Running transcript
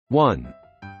1.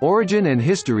 Origin and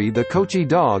history. The Kochi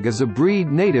dog is a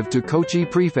breed native to Kochi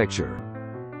Prefecture,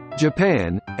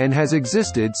 Japan, and has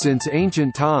existed since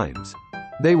ancient times.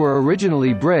 They were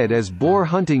originally bred as boar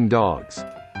hunting dogs.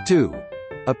 2.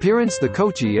 Appearance. The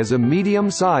Kochi is a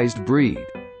medium-sized breed,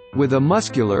 with a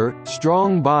muscular,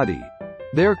 strong body.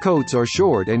 Their coats are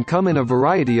short and come in a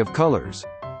variety of colors.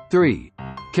 3.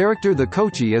 Character. The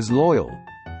Kochi is loyal,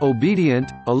 obedient,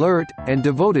 alert, and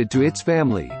devoted to its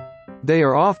family. They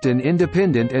are often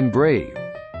independent and brave.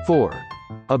 4.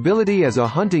 Ability. As a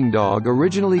hunting dog,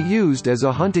 originally used as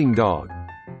a hunting dog,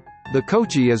 the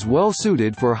Kochi is well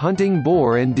suited for hunting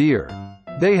boar and deer.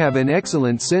 They have an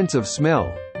excellent sense of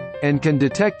smell, and can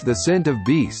detect the scent of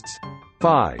beasts.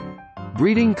 5.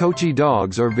 Breeding. Kochi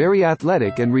dogs are very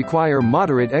athletic and require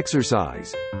moderate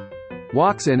exercise.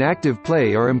 Walks and active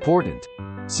play are important.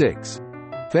 6.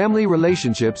 Family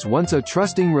relationships. Once a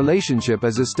trusting relationship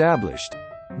is established,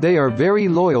 they are very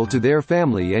loyal to their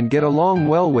family and get along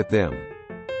well with them.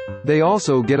 They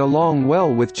also get along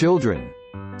well with children.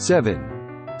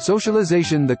 7.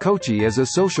 Socialization. The Kochi is a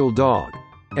social dog,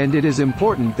 and it is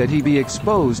important that he be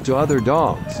exposed to other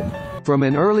dogs from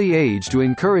an early age to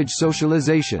encourage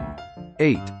socialization.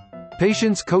 8.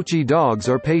 Patience. Kochi dogs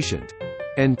are patient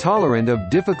and tolerant of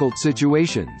difficult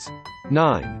situations.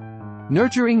 9.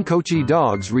 Nurturing. Kochi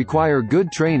dogs require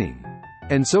good training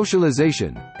and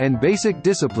socialization, and basic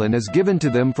discipline is given to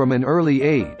them from an early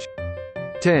age.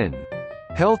 10.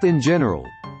 Health. In general,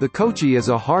 the Kochi is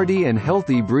a hardy and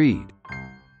healthy breed,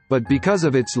 but because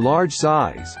of its large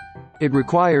size, it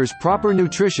requires proper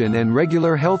nutrition and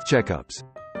regular health checkups.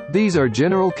 These are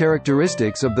general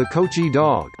characteristics of the Kochi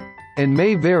dog, and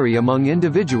may vary among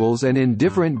individuals and in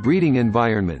different breeding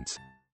environments.